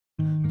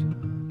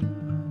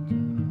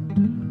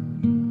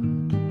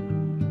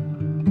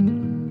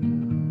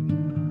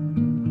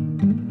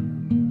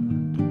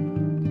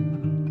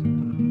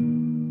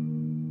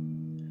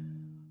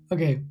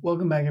Okay,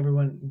 welcome back,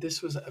 everyone.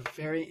 This was a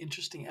very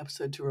interesting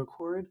episode to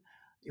record.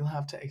 You'll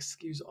have to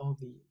excuse all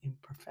the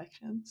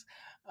imperfections.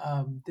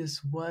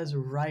 This was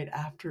right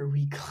after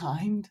we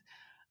climbed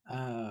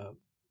uh,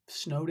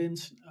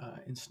 Snowden's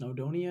in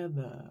Snowdonia,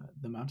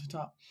 the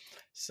mountaintop.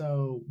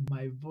 So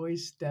my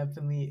voice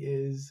definitely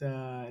is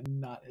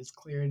not as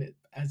clear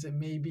as it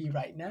may be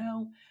right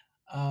now.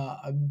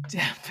 I'm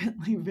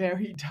definitely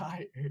very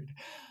tired.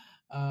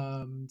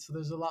 So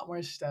there's a lot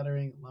more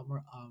stuttering, a lot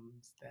more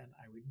ums than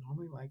I would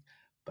normally like,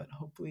 but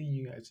hopefully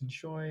you guys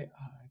enjoy.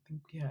 I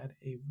think we had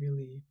a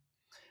really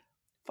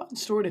fun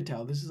story to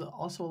tell. This is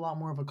also a lot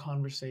more of a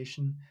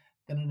conversation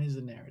than it is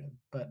a narrative,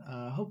 but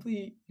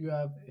hopefully you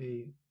have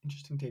a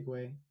interesting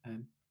takeaway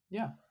and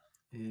yeah,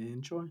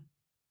 enjoy.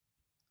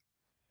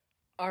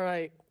 All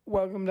right,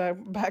 welcome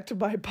back to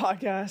my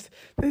podcast.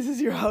 This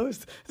is your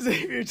host,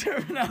 Xavier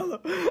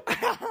Terminello.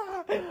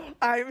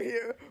 I'm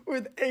here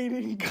with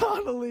Aidan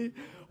Conley.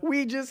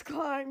 We just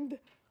climbed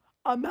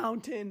a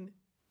mountain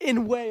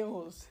in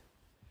Wales,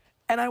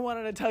 and I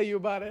wanted to tell you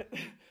about it.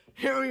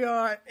 Here we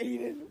are,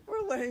 Aidan.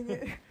 We're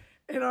laying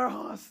in our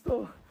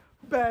hostel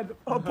bed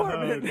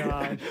apartment. Oh,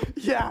 God.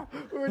 Yeah,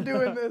 we're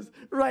doing this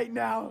right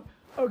now.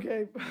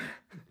 Okay.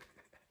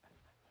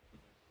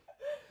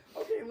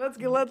 Okay, let's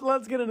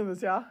get into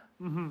this, yeah?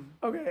 Mm-hmm.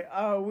 Okay,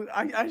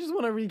 I just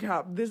want to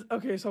recap this.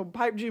 Okay, so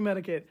Pipe G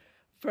Medicate.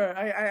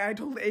 I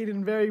told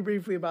Aidan very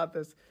briefly about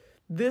this.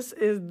 This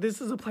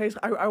is a place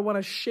I want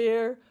to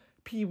share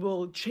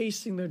people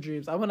chasing their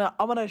dreams. I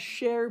want to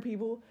share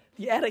people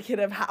the etiquette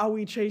of how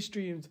we chase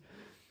dreams,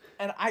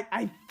 and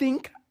I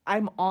think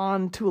I'm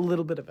on to a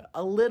little bit of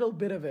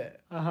it.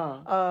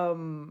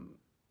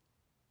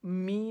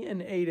 Me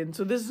and Aidan.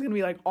 So this is gonna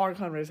be like our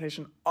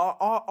conversation,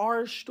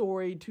 our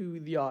story to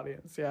the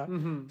audience. Yeah.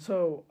 Mm-hmm.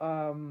 So,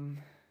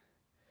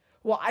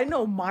 well, I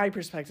know my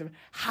perspective.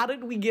 How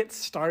did we get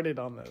started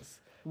on this?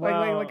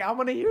 Like I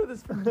want to hear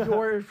this from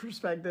your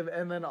perspective,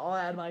 and then I'll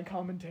add my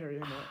commentary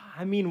in it.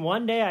 I mean,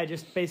 one day I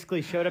just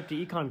basically showed up to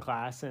econ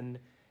class, and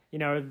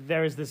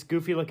there was this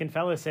goofy-looking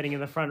fella sitting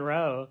in the front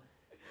row,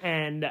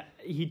 and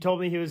he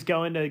told me he was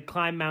going to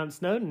climb Mount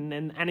Snowden,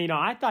 and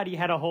I thought he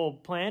had a whole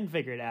plan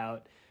figured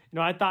out.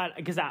 I thought,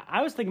 because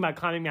I was thinking about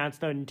climbing Mount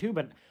Snowden too,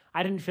 but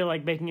I didn't feel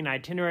like making an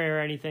itinerary or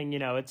anything.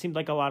 It seemed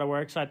like a lot of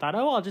work. So I thought,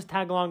 I'll just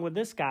tag along with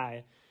this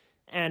guy.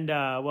 And,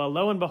 well,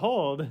 lo and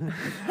behold.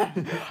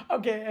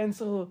 Okay, and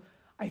so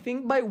I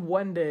think by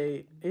one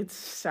day, it's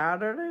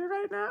Saturday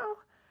right now.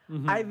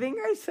 Mm-hmm. I think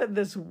I said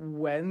this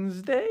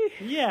Wednesday.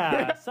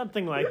 Yeah,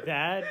 something like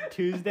that.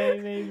 Tuesday,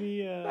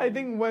 maybe. I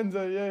think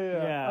Wednesday,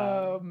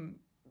 yeah.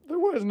 There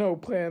was no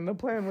plan. The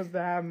plan was to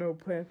have no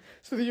plan.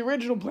 So the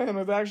original plan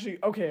was actually,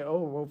 okay,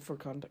 for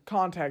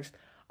context,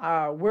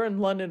 we're in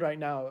London right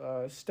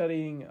now,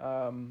 studying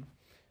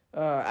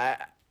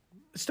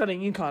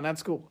econ at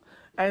school.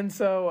 And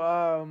so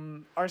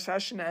our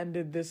session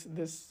ended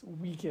this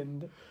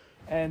weekend.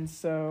 And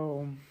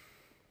so,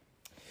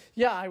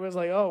 yeah, I was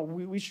like,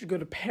 we should go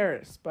to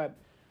Paris. But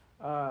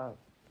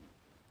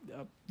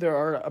there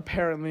are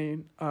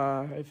apparently,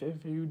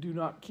 if you do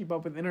not keep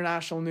up with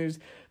international news,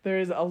 there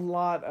is a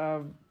lot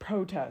of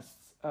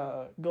protests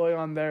going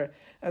on there.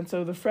 And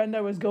so the friend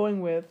I was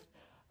going with,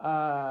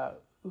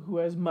 who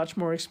has much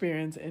more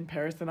experience in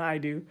Paris than I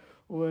do,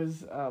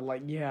 was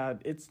like, yeah,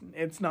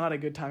 it's not a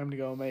good time to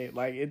go, mate.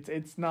 Like,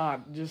 it's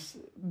not just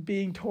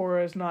being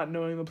tourist, not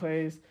knowing the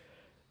place.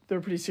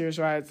 They're pretty serious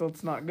riots, so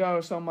let's not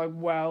go. So I'm like,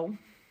 well,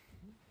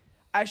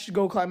 I should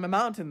go climb a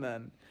mountain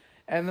then.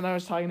 And then I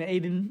was talking to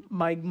Aidan,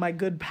 my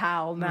good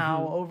pal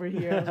now over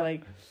here. I was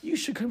like, you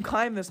should come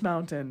climb this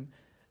mountain.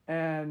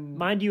 And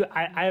mind you,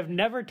 I have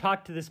never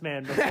talked to this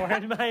man before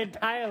in my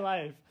entire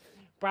life.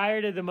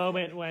 Prior to the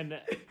moment when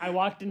I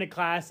walked into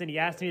class and he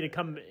asked me to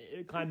come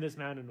climb this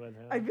mountain with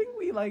him. I think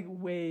we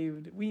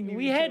waved.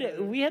 We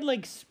had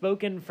like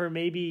spoken for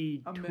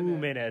maybe 2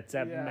 minutes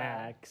at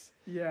max.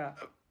 Yeah.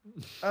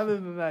 Other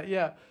than that,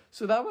 yeah.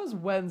 So that was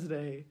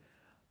Wednesday.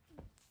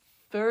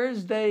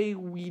 Thursday,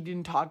 we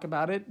didn't talk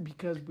about it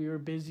because we were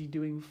busy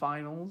doing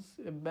finals.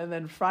 And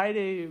then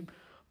Friday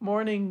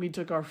morning, we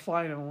took our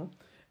final.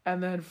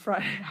 And then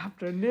Friday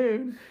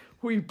afternoon,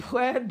 we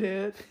planned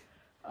it.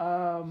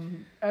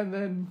 And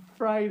then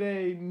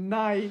Friday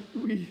night,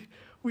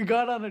 we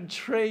got on a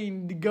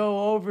train to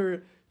go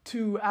over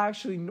to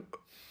actually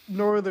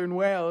northern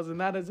Wales. And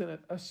that is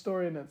a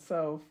story in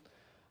itself.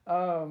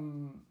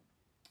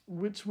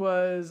 Which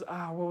was,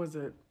 what was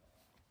it?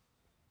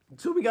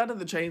 So we got to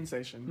the train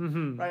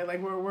station, right?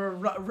 Like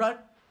we're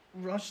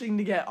rushing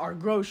to get our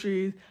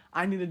groceries.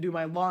 I need to do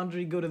my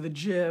laundry, go to the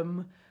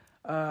gym.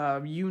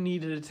 You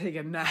needed to take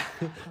a nap.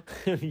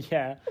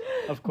 Yeah,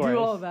 of course. Do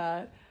all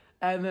that.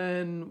 And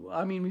then,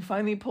 we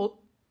finally pulled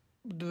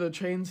to the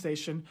train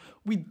station.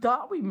 We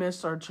thought we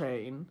missed our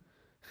train,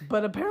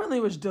 but apparently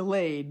it was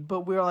delayed.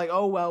 But we were like,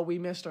 oh, well, we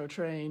missed our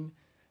train.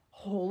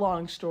 Whole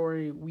long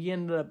story. We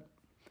ended up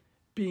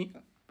being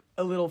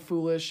a little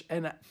foolish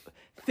and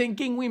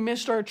thinking we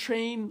missed our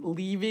train,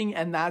 leaving,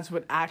 and that's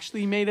what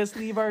actually made us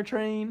leave our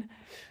train.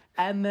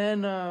 And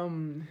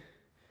then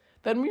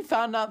we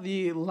found out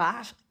the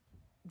last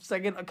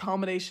second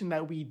accommodation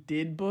that we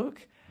did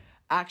book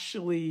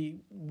actually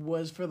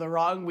was for the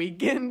wrong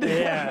weekend.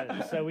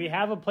 Yeah, so we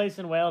have a place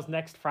in Wales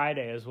next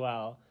Friday as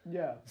well.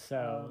 Yeah.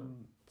 So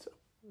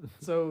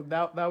So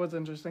that was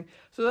interesting.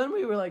 So then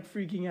we were like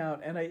freaking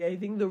out, and I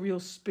think the real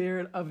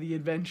spirit of the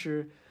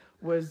adventure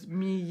was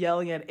me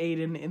yelling at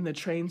Aidan in the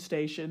train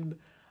station,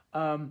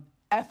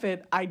 F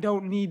it, I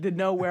don't need to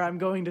know where I'm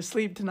going to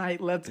sleep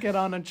tonight. Let's get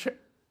on a trip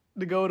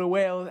to go to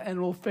Wales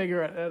and we'll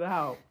figure it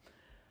out.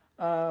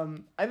 I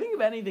think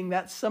if anything,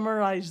 that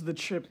summarized the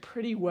trip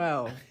pretty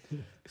well.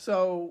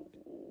 So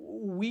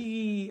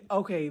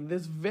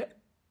this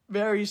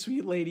very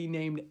sweet lady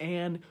named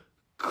Anne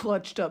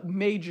clutched up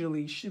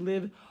majorly. She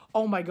lived,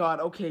 oh my God,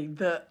 okay,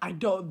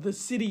 the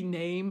city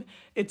name,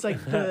 it's like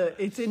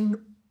it's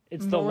in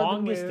it's the Northern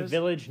longest Wales.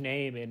 village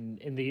name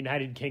in the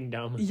United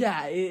Kingdom.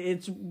 Yeah,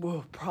 it's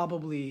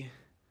probably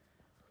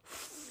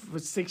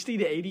 60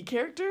 to 80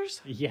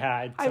 characters.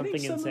 Yeah, it's I something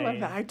think something insane. like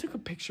that. I took a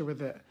picture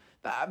with it.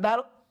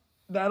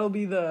 That'll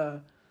be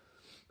the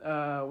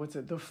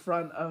the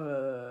front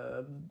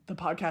of the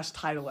podcast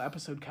title,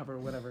 episode cover,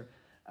 whatever.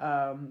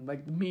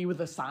 Like me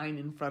with a sign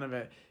in front of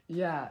it.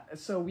 Yeah.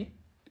 So we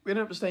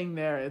ended up staying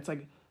there. It's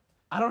like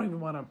I don't even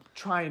want to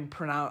try and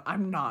pronounce.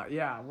 I'm not.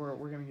 Yeah,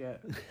 we're gonna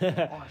get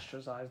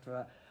ostracized for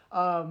that.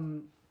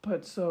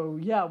 But so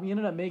yeah, we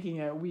ended up making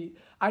it.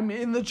 I'm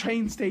in the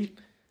train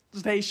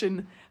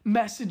station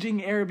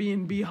messaging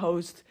Airbnb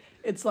host.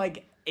 It's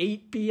like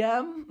 8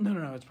 p.m.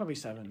 No, it's probably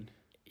 7.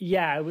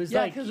 Yeah, it was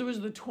because it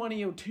was the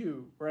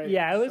 2002, right?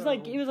 Yeah, it was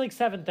like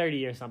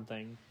 7:30 or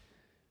something.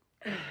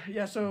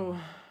 Yeah, so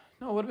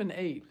no, it would have been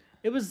 8.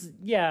 It was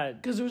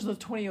because it was the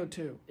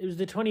 2002. It was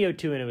the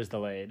 2002 and it was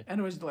delayed. And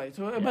it was delayed,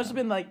 so it must have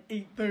been like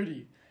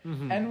 8:30.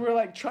 And we're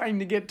like trying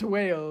to get to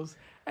Wales,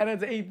 and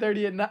it's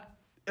 8:30 at night,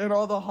 and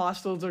all the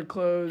hostels are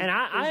closed. And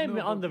I'm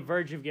on the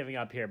verge of giving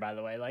up here, by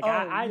the way. Like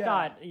I yeah.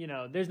 thought,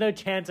 there's no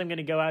chance I'm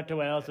gonna go out to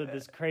Wales with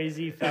this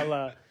crazy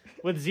fella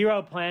with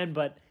zero plan,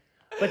 but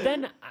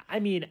then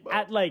I mean,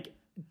 at like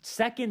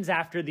seconds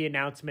after the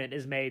announcement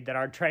is made that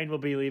our train will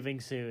be leaving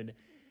soon,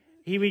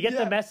 we get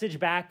the message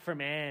back from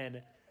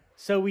Anne.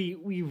 So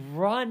we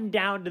run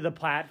down to the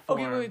platform.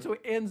 Okay, wait. So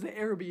Anne's the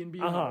Airbnb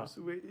house,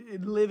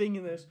 living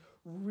in this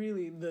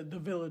really the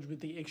village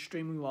with the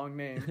extremely long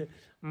name.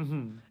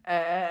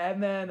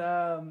 And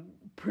then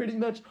pretty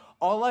much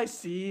all I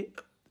see,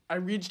 I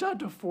reached out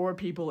to 4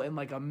 people in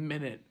like a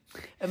minute,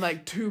 in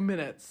like 2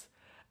 minutes,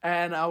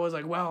 and I was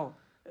like, well,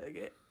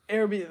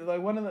 Airbnb,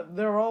 like one of them,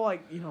 they're all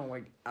like,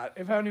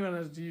 if anyone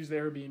has used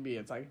Airbnb,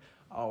 it's like,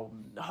 oh,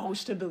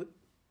 hosted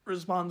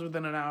responds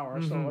within an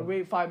hour. So I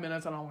wait 5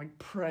 minutes and I'm like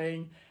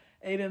praying.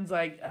 Aiden's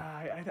like,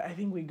 I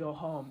think we go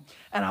home.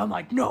 And I'm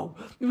like, no,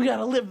 we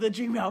gotta live the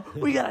dream out.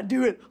 We gotta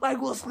do it.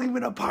 Like, we'll sleep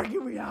in a park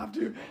if we have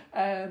to.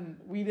 And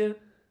we didn't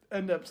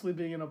end up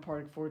sleeping in a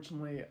park,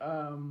 fortunately.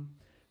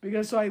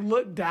 Because so I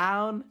look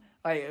down,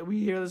 like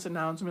we hear this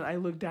announcement. I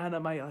look down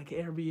at my like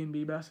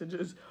Airbnb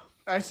messages.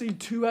 I see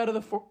 2 out of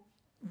the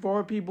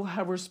 4 people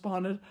have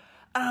responded.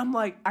 And I'm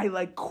like, I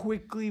like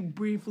quickly,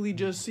 briefly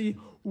just see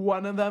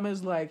one of them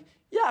is like,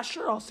 yeah,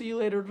 sure, I'll see you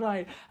later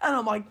tonight. And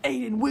I'm like,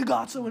 Aidan, we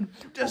got someone,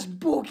 just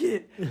book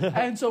it.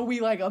 And so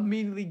we like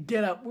immediately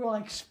get up. We're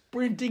like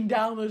sprinting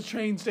down the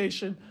train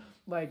station.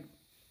 Like,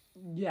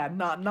 yeah,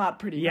 not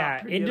pretty. Yeah,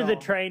 not pretty into at the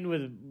all. train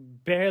with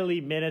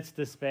barely minutes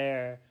to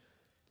spare.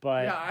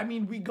 But Yeah, I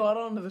mean, we got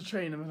onto the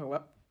train and then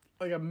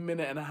like a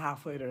minute and a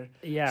half later.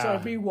 Yeah. So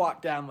if we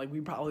walked down, like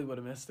we probably would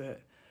have missed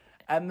it.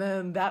 And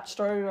then that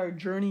started our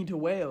journey to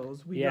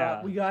Wales. We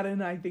got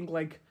in, I think,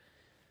 like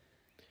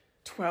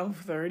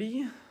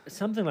 12:30.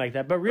 something like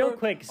that. But real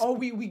quick.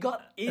 We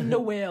got into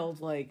Wales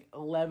like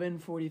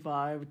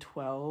 11:45,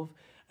 12,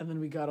 and then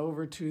we got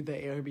over to the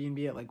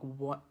Airbnb at like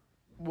 1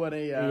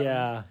 a.m.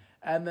 Yeah.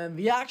 And then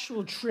the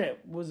actual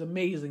trip was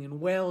amazing, and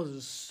Wales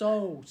is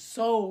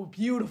so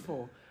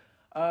beautiful.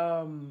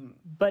 Okay,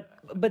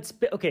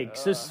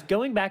 so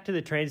going back to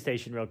the train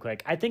station real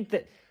quick, I think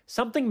that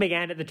something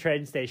began at the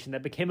train station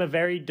that became a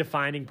very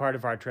defining part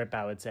of our trip,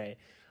 I would say,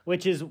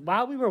 which is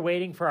while we were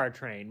waiting for our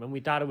train, when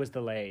we thought it was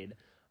delayed,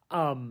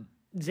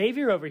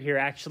 Xavier over here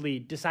actually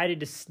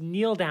decided to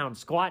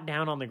squat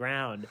down on the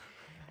ground.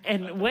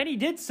 And when he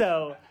did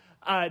so,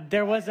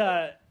 there was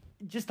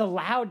just a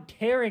loud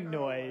tearing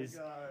noise.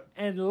 Oh my God.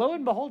 And lo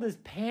and behold, his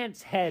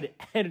pants had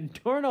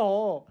torn a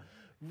hole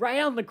right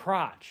on the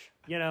crotch,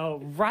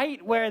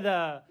 right where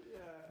the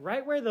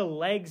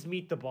legs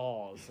meet the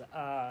balls.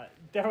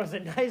 There was a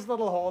nice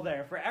little hole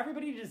there for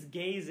everybody to just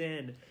gaze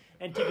in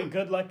and take a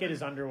good look at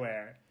his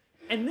underwear.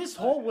 And this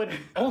hole would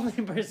only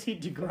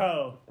proceed to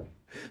grow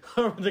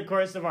over the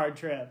course of our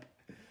trip.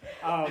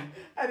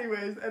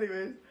 Anyways,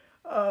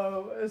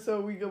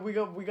 so we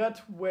got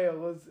to Wales. It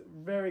was a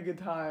very good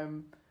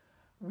time.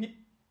 We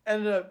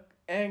ended up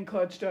and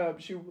clutched up.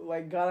 She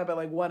like got up at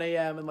like 1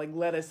 a.m. and like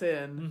let us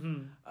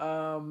in.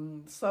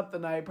 Slept the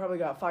night. Probably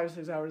got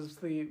 5-6 hours of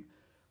sleep.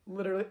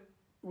 Literally,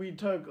 we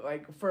took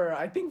like for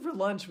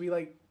lunch we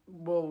like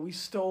we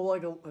stole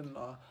like I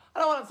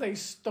don't want to say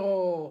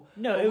stole.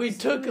 No, but we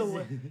took it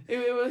was...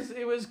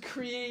 it was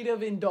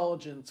creative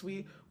indulgence.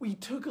 We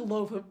took a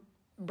loaf of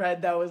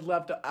bread that was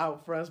left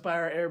out for us by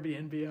our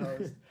Airbnb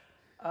host,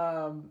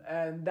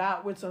 and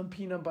that with some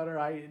peanut butter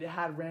I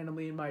had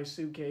randomly in my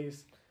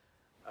suitcase.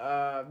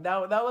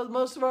 That was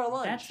most of our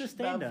lunch. That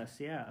sustained us,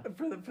 yeah.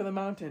 For the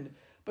mountain.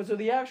 But so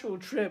the actual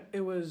trip,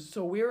 we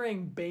were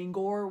in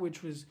Bangor,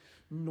 which was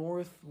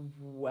northwest,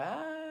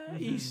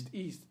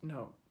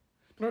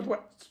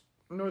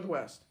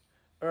 northwest.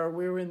 Or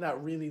we were in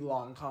that really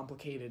long,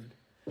 complicated,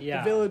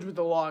 the village with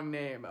the long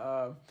name.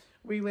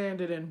 We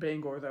landed in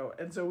Bangor though,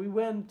 and so we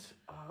went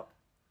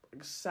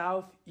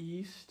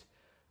southeast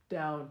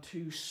down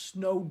to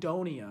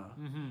Snowdonia,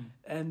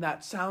 and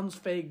that sounds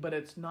fake, but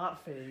it's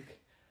not fake.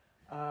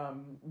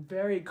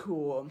 Very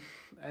cool,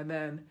 and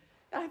then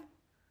I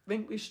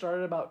think we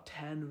started about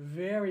 10.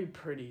 Very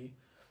pretty,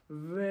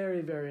 very,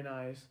 very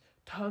nice.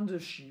 Tons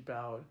of sheep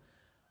out.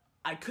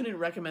 I couldn't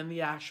recommend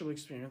the actual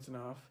experience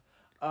enough.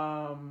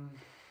 And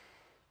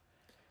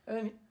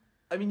then,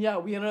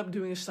 we ended up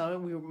doing a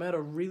summit. We met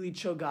a really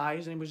chill guy.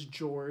 His name was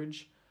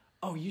George.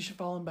 Oh, you should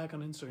follow him back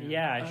on Instagram.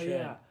 Yeah, I should.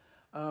 Yeah.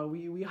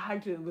 We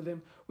hiked it with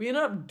him. We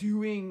ended up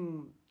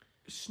doing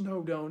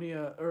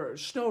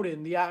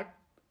Snowden, the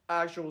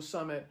actual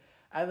summit.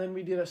 And then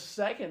we did a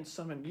second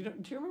summit. Do you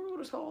remember what it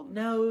was called?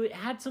 No, it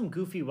had some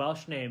goofy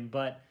Welsh name,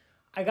 but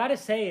I gotta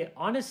say,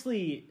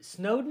 honestly,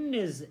 Snowden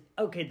is...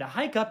 Okay, the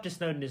hike up to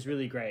Snowden is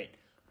really great,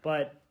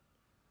 but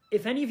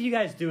if any of you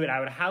guys do it, I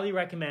would highly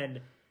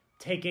recommend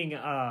taking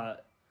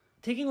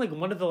like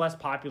one of the less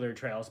popular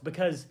trails,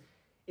 because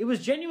it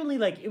was genuinely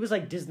it was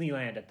like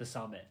Disneyland at the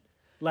summit.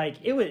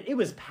 Like, it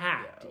was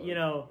packed,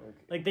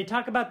 Like, they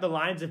talk about the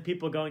lines of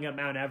people going up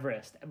Mount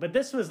Everest, but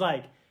this was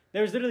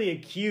there was literally a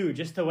queue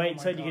just to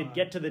wait you could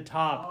get to the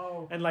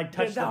top and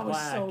touch the flag. That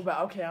was so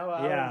bad. Okay,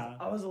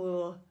 I was a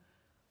little...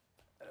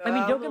 I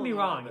mean, don't get me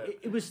wrong.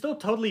 It was still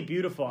totally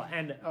beautiful,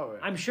 and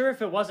I'm sure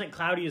if it wasn't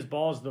cloudy as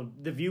balls,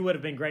 the view would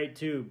have been great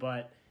too.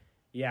 But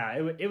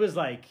yeah, it was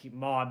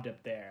mobbed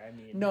up there. I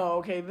mean, no,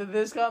 okay,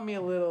 this got me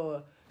a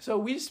little. So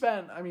we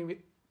spent. I mean,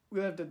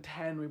 we left at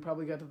 10. We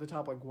probably got to the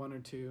top 1 or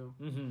 2.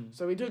 Mm-hmm.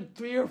 So we took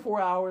 3 or 4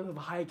 hours of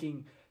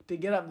hiking to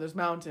get up this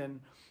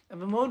mountain,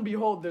 and then lo and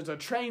behold, there's a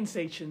train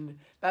station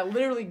that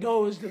literally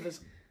goes to this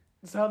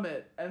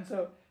summit, and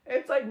so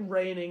it's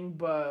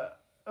raining,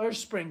 or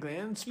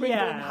sprinkling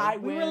high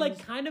winds. We were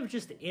kind of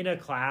just in a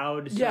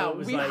cloud. So it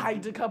was we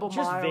hiked a couple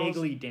just miles. Just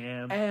vaguely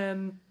damp.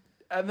 And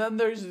then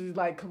there's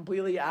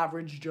completely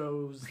average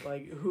Joes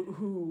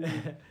who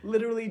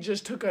literally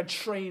just took a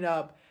train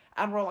up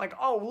and were like,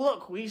 oh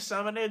look, we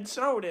summited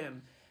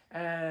Snowden.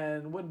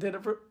 And what did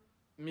it for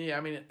me? I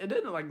mean, it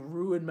didn't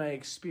ruin my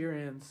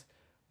experience,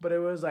 but it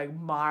was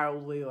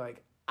mildly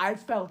I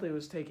felt it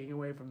was taking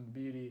away from the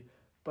beauty.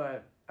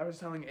 But I was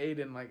telling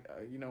Aidan,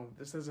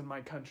 this isn't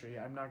my country.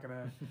 I'm not going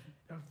to...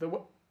 If the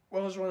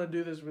Welsh want to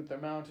do this with their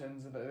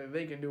mountains,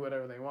 they can do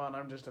whatever they want.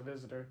 I'm just a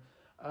visitor.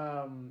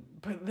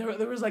 But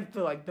there was,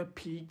 the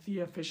peak, the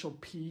official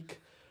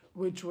peak,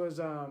 which was,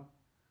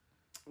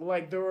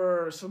 there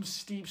were some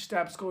steep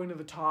steps going to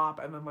the top,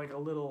 and then, a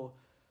little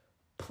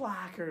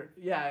plaque,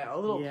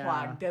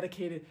 plaque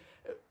dedicated.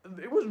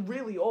 It was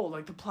really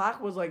old. The plaque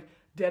was,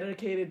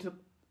 dedicated to,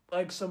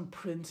 some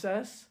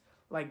princess,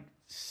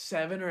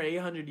 700 or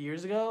 800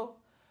 years ago.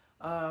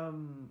 That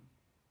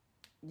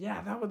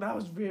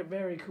was very,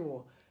 very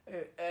cool.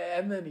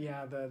 And then the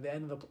end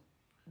of the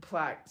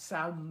plaque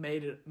sound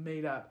made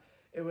up.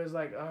 It was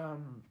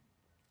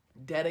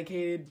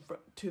dedicated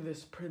to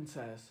this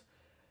princess,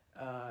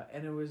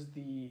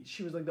 and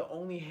she was the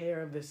only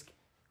heir of this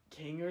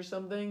king or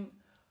something.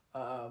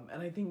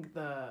 And I think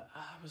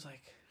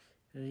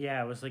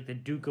it was the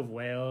Duke of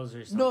Wales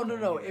or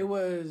something. No, it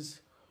was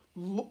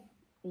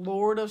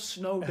Lord of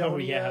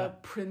Snowdonia,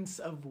 Prince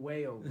of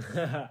Wales.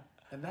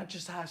 And that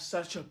just has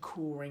such a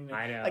cool ring.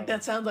 I know.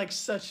 That sounds like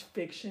such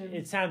fiction.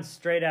 It sounds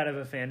straight out of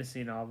a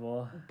fantasy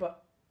novel.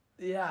 But,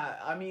 yeah,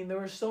 I mean, there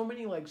were so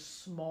many,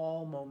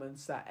 small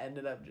moments that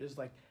ended up just,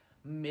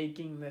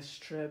 making this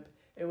trip.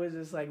 It was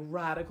this,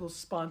 radical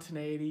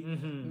spontaneity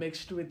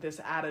mixed with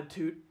this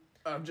attitude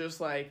of just,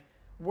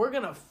 we're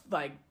gonna,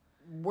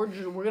 we're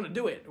gonna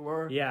do it.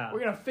 We're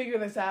gonna figure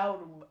this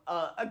out.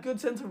 A good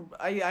sense of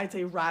I'd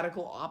say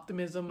radical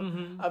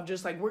optimism of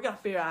just we're gonna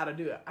figure out how to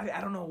do it.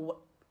 I don't know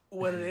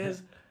what it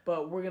is,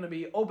 but we're gonna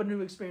be open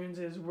to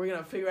experiences. We're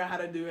gonna figure out how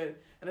to do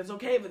it, and it's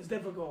okay if it's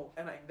difficult.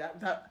 And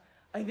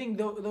I think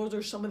those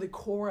are some of the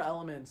core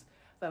elements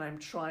that I'm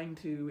trying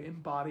to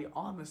embody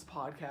on this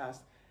podcast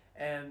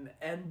and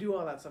do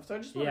all that stuff. So I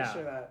just want to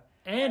share that.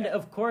 And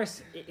of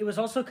course, it was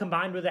also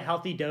combined with a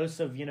healthy dose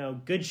of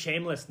good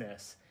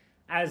shamelessness.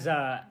 As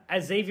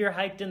Xavier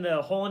hiked and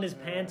the hole in his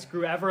pants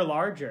grew ever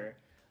larger,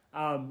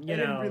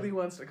 really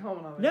wants to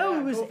comment on that. No,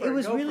 it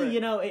was really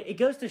it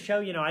goes to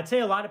show I'd say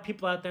a lot of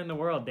people out there in the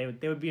world they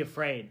would be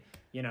afraid,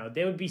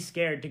 they would be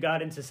scared to go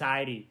out in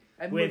society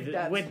and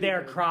with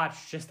their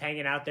crotch just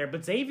hanging out there.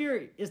 But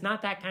Xavier is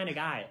not that kind of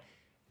guy,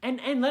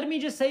 and let me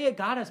just say it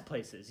got us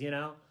places.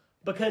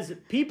 because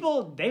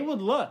people, they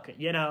would look,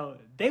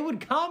 they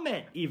would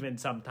comment even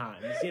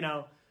sometimes,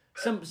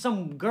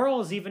 some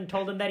girls even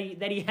told him that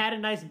he had a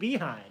nice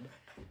behind.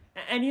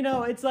 And,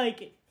 it's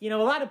like, a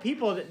lot of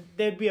people,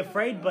 they'd be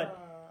afraid, but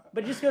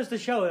it just goes to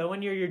show that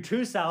when you're your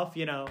true self,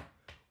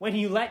 when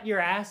you let your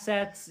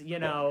assets,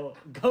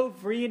 go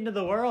free into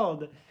the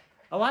world,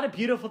 a lot of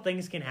beautiful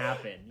things can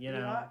happen,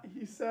 Yeah,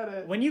 he said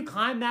it. When you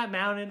climb that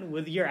mountain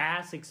with your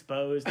ass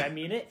exposed, I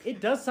mean,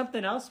 it does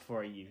something else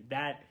for you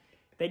that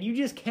you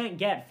just can't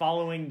get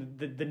following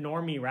the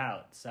normie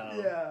route. So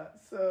yeah,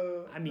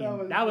 so I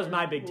mean, that was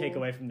my big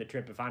takeaway from the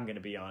trip, if I'm going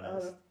to be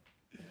honest.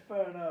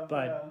 Fair enough.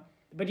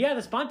 But yeah,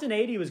 the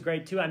spontaneity was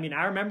great too. I mean,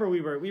 I remember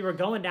we were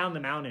going down the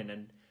mountain,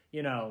 and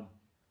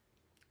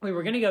we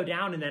were going to go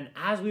down, and then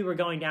as we were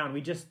going down,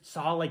 we just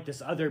saw like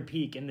this other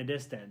peak in the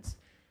distance.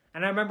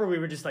 And I remember we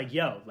were just like,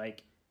 yo,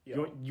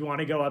 you want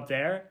to go up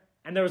there?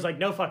 And there was like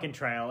no fucking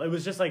trail. It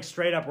was just like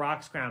straight up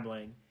rock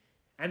scrambling.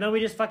 And then we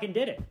just fucking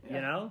did it,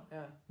 Yeah.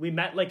 We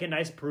met like a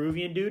nice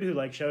Peruvian dude who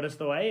like showed us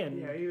the way. And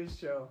yeah, he was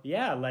chill.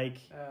 Yeah,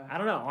 I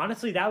don't know.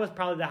 Honestly, that was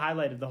probably the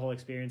highlight of the whole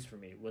experience for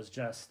me, was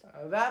just...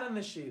 that and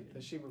the sheep.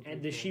 The sheep were pretty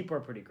And the cool. sheep were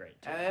pretty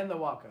great, too. And the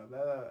waka.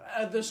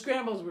 The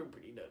scrambles were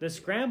pretty dope. The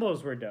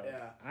scrambles were dope.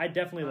 Yeah. I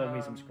definitely love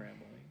me some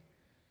scrambling.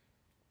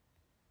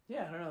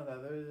 Yeah, I don't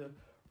know. There was a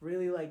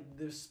really,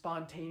 this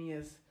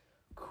spontaneous,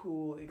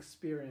 cool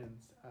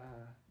experience.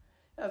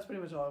 That's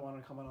pretty much all I want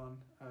to comment on.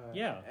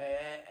 Yeah.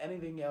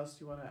 Anything else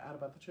you want to add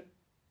about the trip?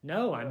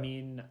 No, I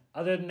mean,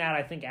 other than that,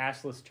 I think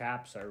assless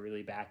chaps are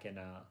really back in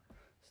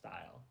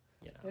style.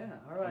 Yeah,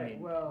 all right. I mean,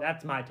 well,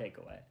 that's my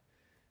takeaway.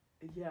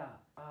 Yeah,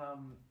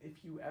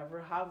 if you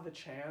ever have the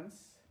chance,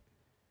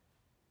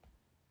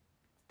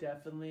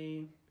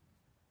 definitely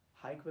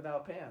hike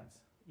without pants.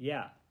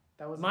 Yeah.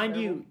 That was Mind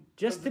you,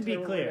 just to be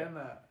clear,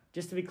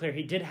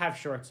 he did have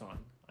shorts on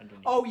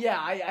underneath. Oh yeah,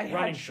 I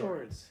Running had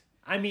shorts.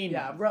 I mean,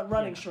 yeah,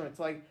 running shorts.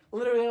 Like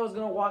literally, I was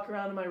gonna walk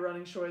around in my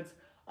running shorts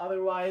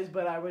otherwise,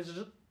 but I was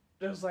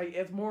just like,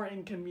 it's more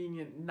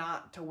inconvenient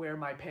not to wear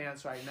my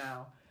pants right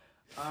now.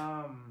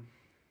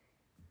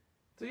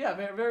 So yeah,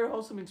 very, very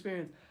wholesome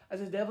experience. I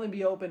said definitely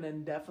be open,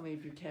 and definitely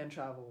if you can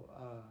travel,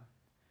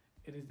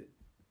 it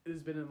has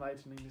been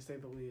enlightening to say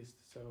the least.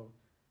 So.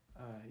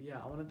 Yeah,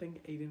 I want to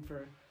thank Aidan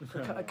for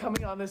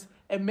coming on this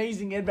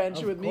amazing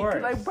adventure with me,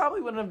 because I probably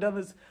wouldn't have done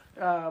this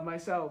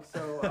myself.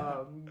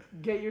 So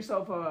get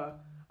yourself a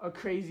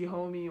crazy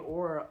homie,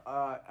 or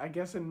I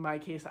guess in my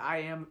case, I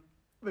am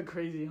the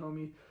crazy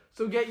homie.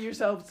 So get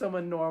yourself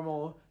someone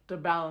normal to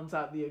balance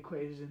out the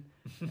equation,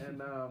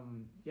 and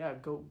yeah,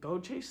 go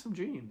chase some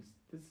dreams.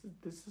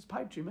 This is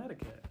pipe dream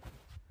etiquette.